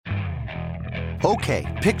Okay,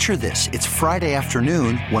 picture this. It's Friday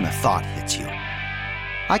afternoon when a thought hits you.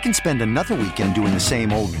 I can spend another weekend doing the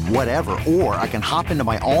same old whatever, or I can hop into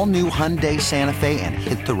my all-new Hyundai Santa Fe and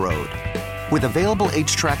hit the road. With available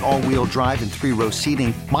H-Track all-wheel drive and 3-row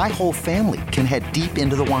seating, my whole family can head deep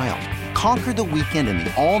into the wild. Conquer the weekend in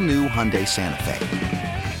the all-new Hyundai Santa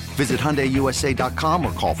Fe. Visit HyundaiUSA.com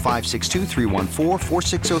or call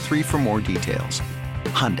 562-314-4603 for more details.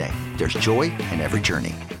 Hyundai, there's joy in every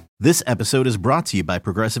journey. This episode is brought to you by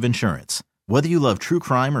Progressive Insurance. Whether you love true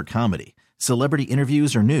crime or comedy, celebrity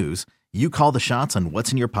interviews or news, you call the shots on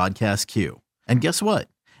what's in your podcast queue. And guess what?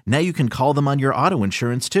 Now you can call them on your auto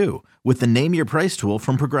insurance too with the Name Your Price tool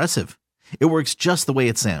from Progressive. It works just the way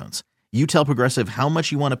it sounds. You tell Progressive how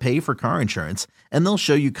much you want to pay for car insurance, and they'll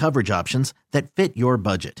show you coverage options that fit your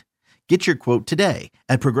budget. Get your quote today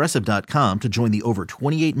at Progressive.com to join the over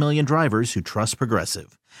 28 million drivers who trust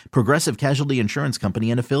Progressive. Progressive Casualty Insurance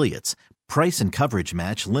Company and Affiliates. Price and coverage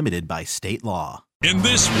match limited by state law. In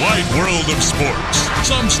this wide world of sports,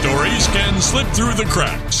 some stories can slip through the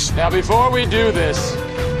cracks. Now, before we do this,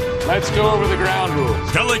 let's go over the ground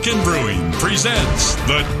rules. Pelican Brewing presents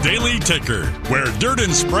The Daily Ticker, where Dirt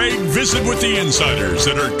and Sprague visit with the insiders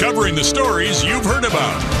that are covering the stories you've heard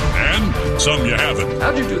about, and some you haven't.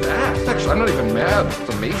 How'd you do that? Actually, I'm not even mad. It's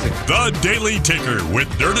amazing. The Daily Ticker with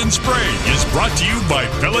Dirt and Sprague is brought to you by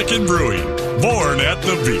Pelican Brewing, born at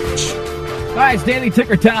the beach. All right, it's Daily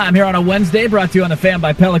Ticker time here on a Wednesday, brought to you on the Fan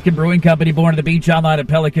by Pelican Brewing Company, born at the beach, online at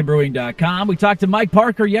pelicanbrewing.com. We talked to Mike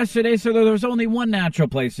Parker yesterday, so there was only one natural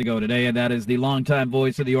place to go today, and that is the longtime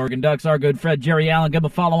voice of the Oregon Ducks, our good friend Jerry Allen. Give him a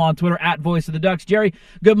follow on Twitter, at Voice of the Ducks. Jerry,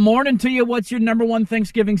 good morning to you. What's your number one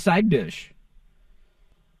Thanksgiving side dish?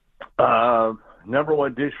 Number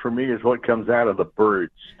one dish for me is what comes out of the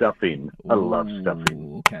bird, stuffing. I love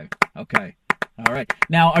stuffing. Okay. All right.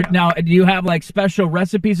 Now, do you have like special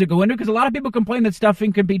recipes that go into it? Because a lot of people complain that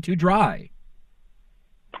stuffing can be too dry.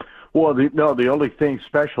 Well, the only thing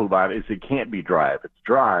special about it is it can't be dry. If it's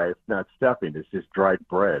dry, it's not stuffing. It's just dried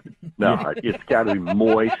bread. No, it's got to be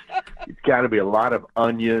moist. It's got to be a lot of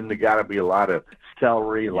onion. There got to be a lot of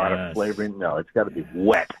celery, a lot of flavoring. No, it's got to be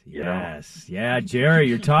wet. You know? Yeah, Jerry,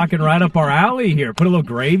 you're talking right up our alley here. Put a little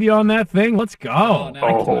gravy on that thing. Let's go.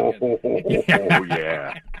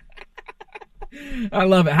 Yeah. I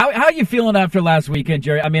love it. How are you feeling after last weekend,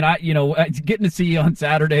 Jerry? I mean, it's getting to see you on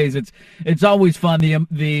Saturdays. It's always fun.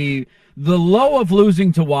 The low of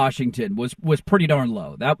losing to Washington was pretty darn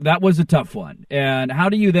low. That was a tough one. And how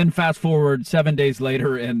do you then fast forward 7 days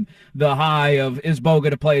later and the high of, is Bo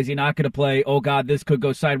going to play? Is he not going to play? Oh God, this could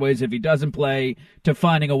go sideways if he doesn't play, to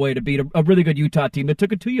finding a way to beat a really good Utah team that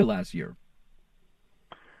took it to you last year.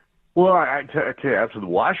 Well, I tell you, after the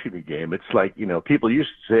Washington game, it's like, people used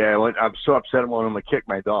to say, I'm so upset I'm going to kick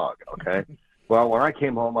my dog, okay? Well, when I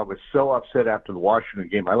came home, I was so upset after the Washington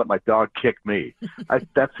game, I let my dog kick me.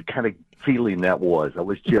 That's the kind of feeling that was. I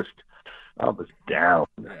was down.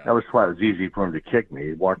 That was why it was easy for him to kick me.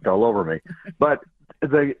 He walked all over me. But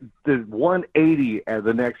the 180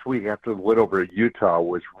 the next week after the win over Utah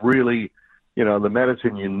was really – the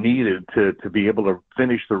medicine you needed to be able to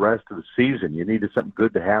finish the rest of the season. You needed something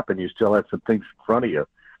good to happen. You still had some things in front of you.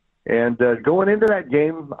 And going into that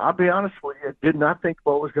game, I'll be honest with you, I did not think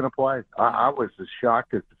Bo was going to play. I was as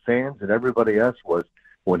shocked as the fans and everybody else was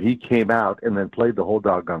when he came out and then played the whole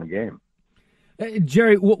doggone game.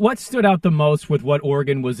 Jerry, what stood out the most with what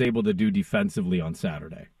Oregon was able to do defensively on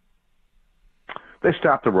Saturday? They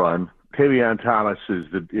stopped the run. Tavion Thomas is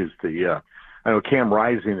the I know Cam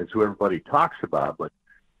Rising is who everybody talks about, but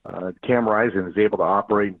Cam Rising is able to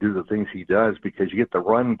operate and do the things he does because you get the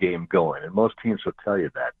run game going, and most teams will tell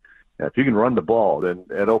you that. Now, if you can run the ball, then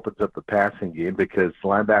it opens up the passing game because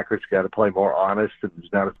linebackers got to play more honest and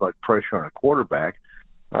there's not as much pressure on a quarterback.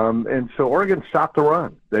 And so Oregon stopped the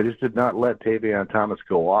run. They just did not let Tavion Thomas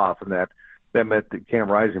go off, and that meant that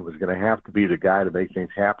Cam Rising was going to have to be the guy to make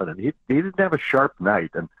things happen. And he didn't have a sharp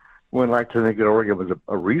night, and wouldn't like to think that Oregon was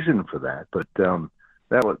a reason for that, but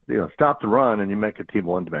that was, stop the run and you make a team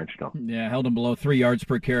one-dimensional. Yeah, held him below 3 yards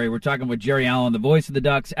per carry. We're talking with Jerry Allen, the voice of the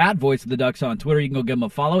Ducks, at Voice of the Ducks on Twitter. You can go give him a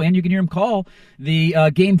follow, and you can hear him call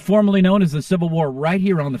the game formerly known as the Civil War right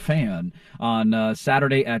here on The Fan on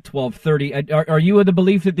Saturday at 12:30. Are you of the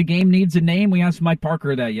belief that the game needs a name? We asked Mike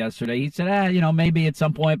Parker that yesterday. He said, maybe at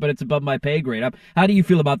some point, but it's above my pay grade. How do you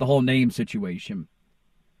feel about the whole name situation?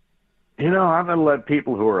 I'm going to let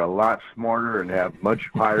people who are a lot smarter and have much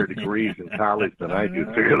higher degrees in college than I do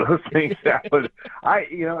figure those things out. But I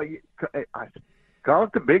call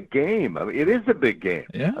it the big game. I mean, it is a big game.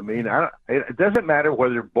 Yeah. I mean, it doesn't matter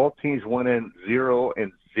whether both teams win in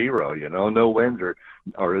 0-0, no wins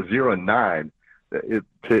or a 0-9.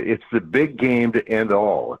 it's the big game to end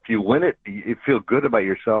all. If you win it, you feel good about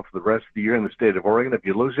yourself for the rest of the year in the state of Oregon. If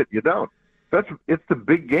you lose it, you don't. It's the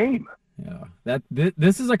big game. Yeah,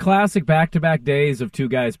 this is a classic back-to-back days of two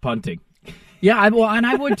guys punting. Yeah, and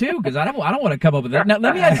I would too, because I don't want to come up with that. Now,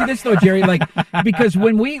 let me ask you this though, Jerry, because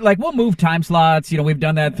when we'll move time slots, we've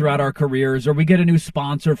done that throughout our careers, or we get a new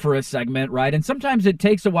sponsor for a segment, right? And sometimes it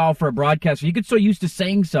takes a while for a broadcaster. You get so used to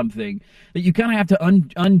saying something that you kind of have to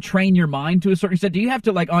untrain your mind to a certain extent. Do you have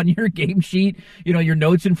to, on your game sheet, your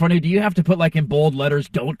notes in front of you, do you have to put in bold letters,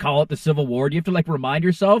 don't call it the Civil War? Do you have to remind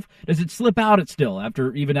yourself? Does it slip out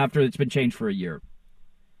even after it's been changed for a year?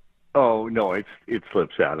 Oh, no, it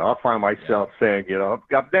slips out. I'll find myself saying,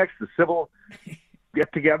 up next, the Civil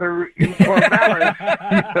get-together in Corvallis.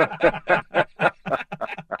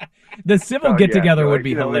 The Civil get-together would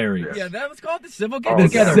be hilarious. Yeah, that was called the Civil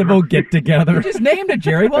get-together. The Civil get-together. You just named it,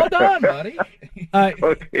 Jerry. Well done, buddy.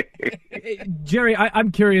 Okay. Jerry, I'm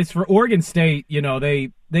curious, for Oregon State,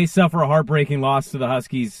 they suffer a heartbreaking loss to the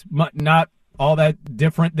Huskies, not all that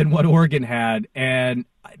different than what Oregon had, and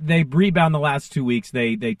they rebound the last 2 weeks.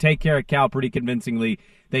 They take care of Cal pretty convincingly.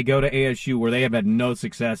 They go to ASU, where they have had no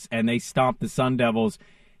success, and they stomp the Sun Devils.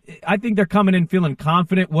 I think they're coming in feeling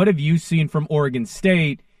confident. What have you seen from Oregon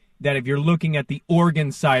State that, if you're looking at the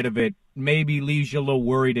Oregon side of it, maybe leaves you a little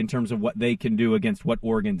worried in terms of what they can do against what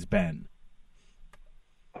Oregon's been?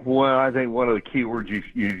 Well, I think one of the key words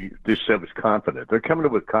you just said was confident. They're coming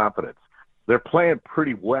in with confidence. They're playing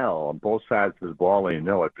pretty well on both sides of the ball, and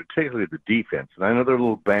it, particularly the defense. And I know they're a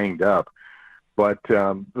little banged up, but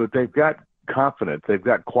they've got confidence. They've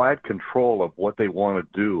got quiet control of what they want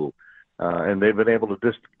to do, and they've been able to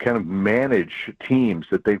just kind of manage teams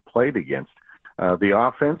that they've played against. The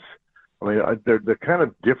offense, they're kind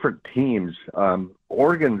of different teams.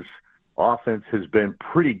 Oregon's offense has been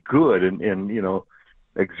pretty good and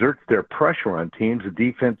exerts their pressure on teams. The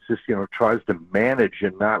defense just, tries to manage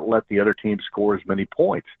and not let the other team score as many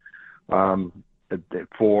points.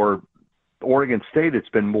 For Oregon State, it's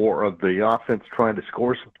been more of the offense trying to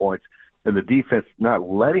score some points and the defense not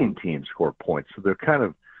letting teams score points. So they're kind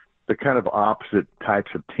of opposite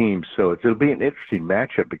types of teams. So it'll be an interesting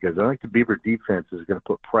matchup, because I think the Beaver defense is going to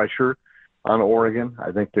put pressure on Oregon.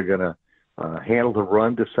 I think they're going to handle the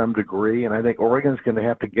run to some degree, and I think Oregon's going to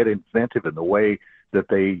have to get inventive in the way that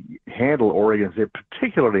they handle Oregon,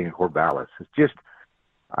 particularly in Corvallis. It's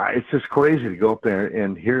just crazy to go up there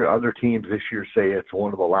and hear other teams this year say it's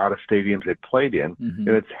one of the loudest stadiums they've played in, and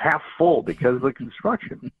it's half full because of the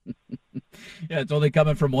construction. Yeah, it's only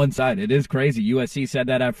coming from one side. It is crazy. USC said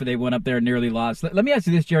that after they went up there and nearly lost. Let me ask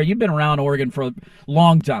you this, Jerry. You've been around Oregon for a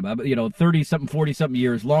long time, 30-something, 40-something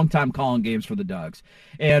years, long time calling games for the Ducks.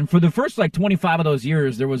 And for the first 25 of those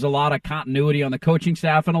years, there was a lot of continuity on the coaching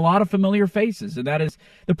staff and a lot of familiar faces. And that is,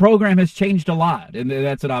 the program has changed a lot. And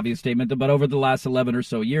that's an obvious statement. But over the last 11 or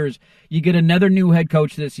so years, you get another new head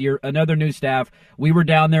coach this year, another new staff. We were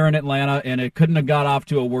down there in Atlanta, and it couldn't have got off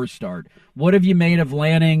to a worse start. What have you made of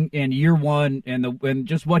Lanning in year one and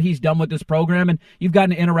just what he's done with this program? And you've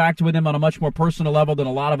gotten to interact with him on a much more personal level than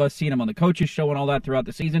a lot of us seen him on the coaches show and all that throughout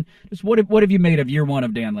the season. Just what have you made of year one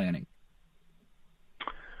of Dan Lanning?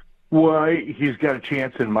 Well, he's got a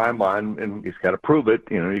chance in my mind, and he's got to prove it.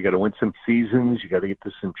 You got to win some seasons. You got to get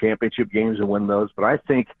to some championship games and win those. But I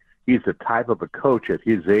think he's the type of a coach at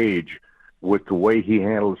his age, with the way he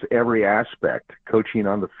handles every aspect, coaching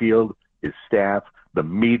on the field, his staff, the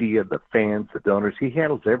media, the fans, the donors. He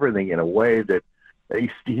handles everything in a way that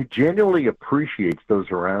he genuinely appreciates those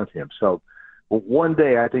around him. So one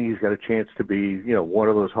day I think he's got a chance to be, one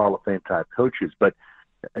of those Hall of Fame type coaches. But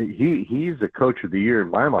he's the coach of the year in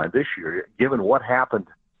my mind this year, given what happened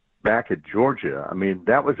back at Georgia. I mean,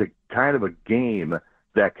 that was a kind of a game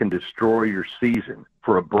that can destroy your season.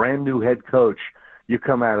 For a brand new head coach, you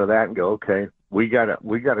come out of that and go, okay, we gotta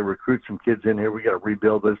recruit some kids in here. We gotta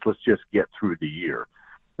rebuild this. Let's just get through the year.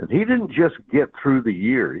 And he didn't just get through the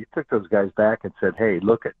year. He took those guys back and said, hey,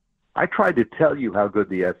 look, I tried to tell you how good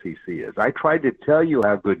the SEC is. I tried to tell you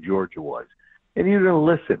how good Georgia was, and you didn't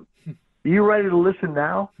listen. Are you ready to listen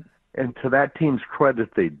now? And to that team's credit,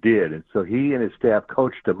 they did. And so he and his staff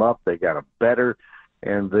coached them up. They got them better.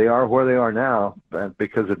 And they are where they are now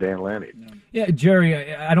because of Dan Lanning. Yeah,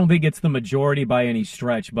 Jerry, I don't think it's the majority by any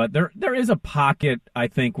stretch, but there is a pocket, I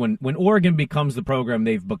think, when Oregon becomes the program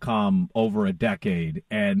they've become over a decade,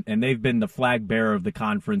 and they've been the flag bearer of the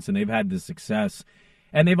conference, and they've had the success,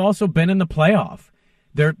 and they've also been in the playoff.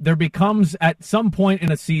 There becomes, at some point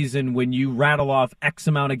in a season, when you rattle off X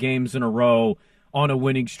amount of games in a row on a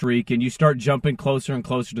winning streak, and you start jumping closer and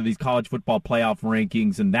closer to these college football playoff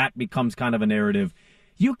rankings, and that becomes kind of a narrative.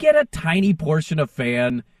 You get a tiny portion of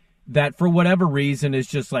fan that for whatever reason is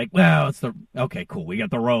just like, well, okay, cool, we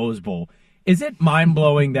got the Rose Bowl. Is it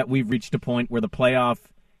mind-blowing that we've reached a point where the playoff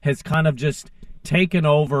has kind of just taken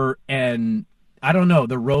over and, I don't know,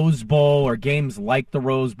 the Rose Bowl or games like the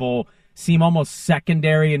Rose Bowl seem almost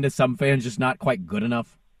secondary and to some fans just not quite good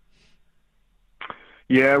enough?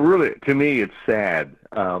 Yeah, really, to me, it's sad,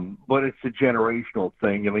 but it's a generational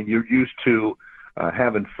thing. I mean, you're used to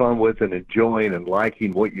having fun with and enjoying and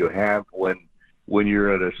liking what you have when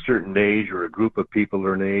you're at a certain age or a group of people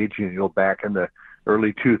are an age. You know, back in the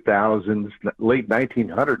early 2000s, late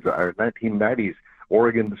 1900s or 1990s,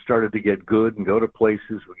 Oregon started to get good and go to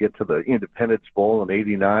places. We get to the Independence Bowl in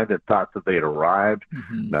 '89 and thought that they had arrived.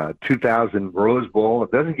 2000 Rose Bowl.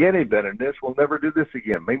 It doesn't get any better than this. We'll never do this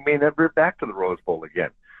again. We may never get back to the Rose Bowl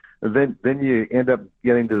again. And then you end up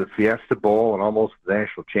getting to the Fiesta Bowl and almost the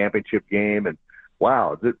national championship game. And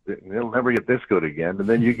wow, they'll never get this good again. And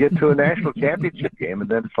then you get to a national championship game, and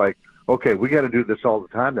then it's like, okay, we got to do this all the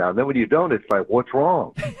time now. And then when you don't, it's like, what's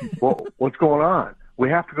wrong? Well, what's going on? We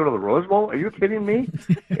have to go to the Rose Bowl? Are you kidding me?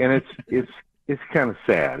 And it's kind of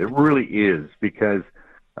sad. It really is, because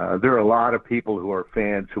there are a lot of people who are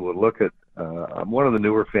fans who will look at one of the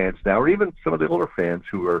newer fans now, or even some of the older fans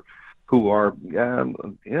who are a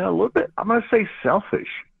little bit, I'm going to say, selfish.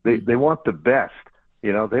 They want the best.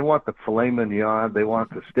 You know, they want the filet mignon. They want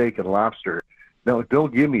the steak and lobster. No,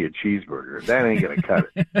 don't give me a cheeseburger. That ain't going to cut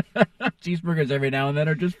it. Cheeseburgers every now and then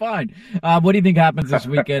are just fine. What do you think happens this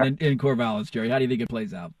weekend in Corvallis, Jerry? How do you think it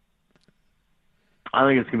plays out? I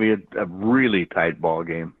think it's going to be a really tight ball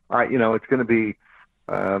game. It's going to be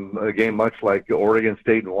a game much like Oregon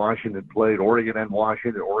State and Washington played, Oregon and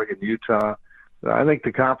Washington, Oregon, Utah. I think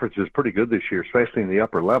the conference is pretty good this year, especially in the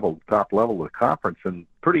upper level, top level of the conference, and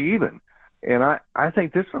pretty even. And I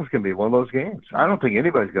think this one's going to be one of those games. I don't think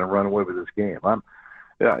anybody's going to run away with this game.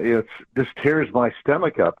 It just tears my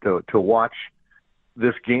stomach up to watch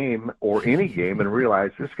this game or any game and realize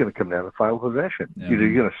this is going to come down to final possession. Yeah. Either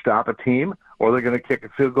you're going to stop a team or they're going to kick a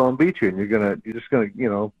field goal and beat you, and you're going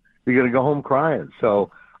to go home crying. So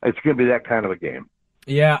it's going to be that kind of a game.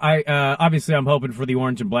 Yeah, obviously I'm hoping for the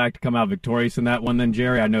orange and black to come out victorious in that one. Then,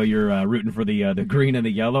 Jerry, I know you're rooting for the green and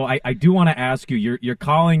the yellow. I do want to ask you, you're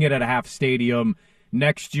calling it at a half stadium.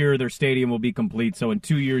 Next year their stadium will be complete, so in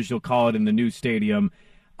 2 years you'll call it in the new stadium.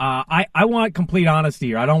 I want complete honesty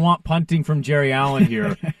here. I don't want punting from Jerry Allen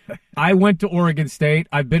here. I went to Oregon State.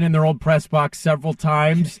 I've been in their old press box several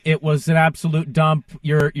times. It was an absolute dump.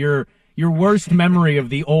 Your worst memory of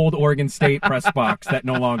the old Oregon State press box that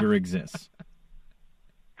no longer exists.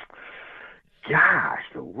 Gosh,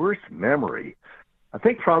 the worst memory. I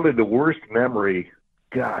think probably the worst memory,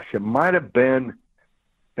 it might have been,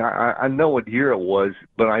 I know what year it was,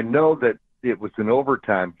 but I know that it was an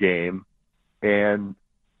overtime game, and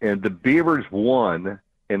the Beavers won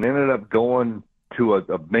and ended up going to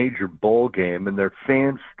a major bowl game, and their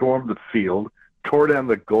fans stormed the field, tore down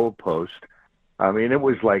the goalpost. I mean, it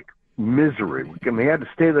was like misery. I mean, we had to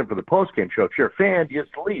stay there for the postgame show. If you're a fan, you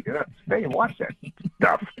just leave. You're not stay and watch that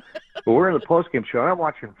stuff. But we're in the postgame show, and I'm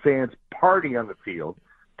watching fans party on the field,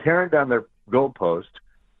 tearing down their goalpost,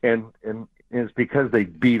 and it's because they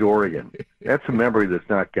beat Oregon. That's a memory that's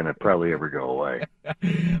not going to probably ever go away.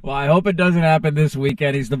 Well, I hope it doesn't happen this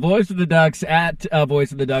weekend. He's the voice of the Ducks at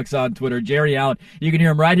Voice of the Ducks on Twitter, Jerry Allen. You can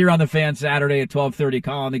hear him right here on The Fan Saturday at 12:30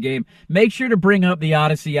 calling the game. Make sure to bring up the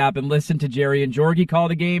Odyssey app and listen to Jerry and Jorgie call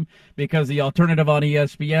the game, because the alternative on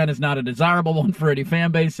ESPN is not a desirable one for any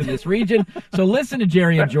fan base in this region. So listen to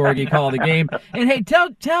Jerry and Jorgie call the game. And hey, tell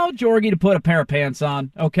Jorgie to put a pair of pants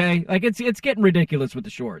on, okay? Like it's getting ridiculous with the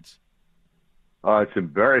shorts. Oh, it's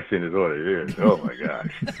embarrassing is what it is. Oh, my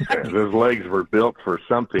gosh. Those legs were built for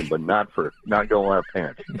something, but not going without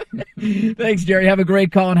pants. Thanks, Jerry. Have a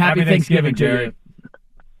great call, and happy Thanksgiving, Jerry.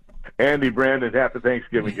 Andy, Brandon, happy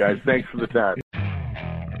Thanksgiving, guys. Thanks for the time.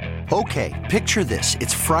 Okay, picture this.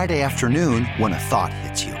 It's Friday afternoon when a thought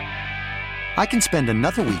hits you. I can spend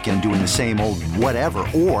another weekend doing the same old whatever,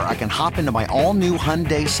 or I can hop into my all-new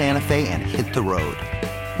Hyundai Santa Fe and hit the road.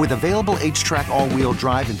 With available H-Track all-wheel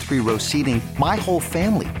drive and 3-row seating, my whole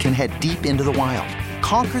family can head deep into the wild.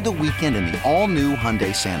 Conquer the weekend in the all-new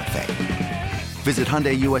Hyundai Santa Fe. Visit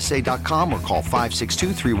HyundaiUSA.com or call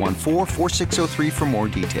 562-314-4603 for more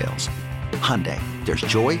details. Hyundai, there's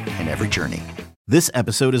joy in every journey. This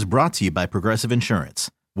episode is brought to you by Progressive Insurance.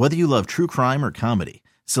 Whether you love true crime or comedy,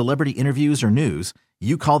 celebrity interviews or news,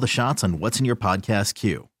 you call the shots on what's in your podcast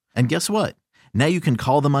queue. And guess what? Now you can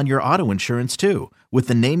call them on your auto insurance too, with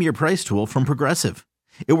the Name Your Price tool from Progressive.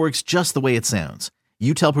 It works just the way it sounds.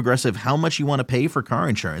 You tell Progressive how much you want to pay for car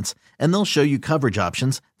insurance, and they'll show you coverage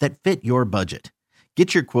options that fit your budget.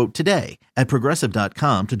 Get your quote today at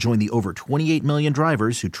Progressive.com to join the over 28 million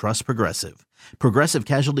drivers who trust Progressive. Progressive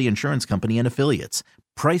Casualty Insurance Company and Affiliates.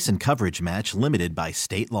 Price and coverage match limited by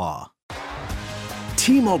state law.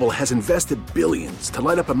 T-Mobile has invested billions to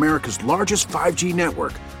light up America's largest 5G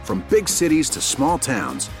network, from big cities to small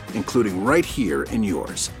towns, including right here in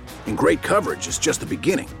yours. And great coverage is just the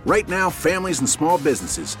beginning. Right now, families and small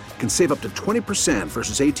businesses can save up to 20%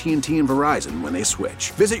 versus AT&T and Verizon when they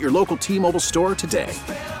switch. Visit your local T-Mobile store today.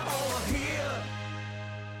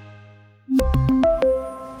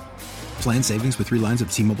 Plan savings with 3 lines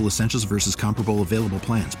of T-Mobile Essentials versus comparable available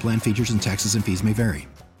plans. Plan features and taxes and fees may vary.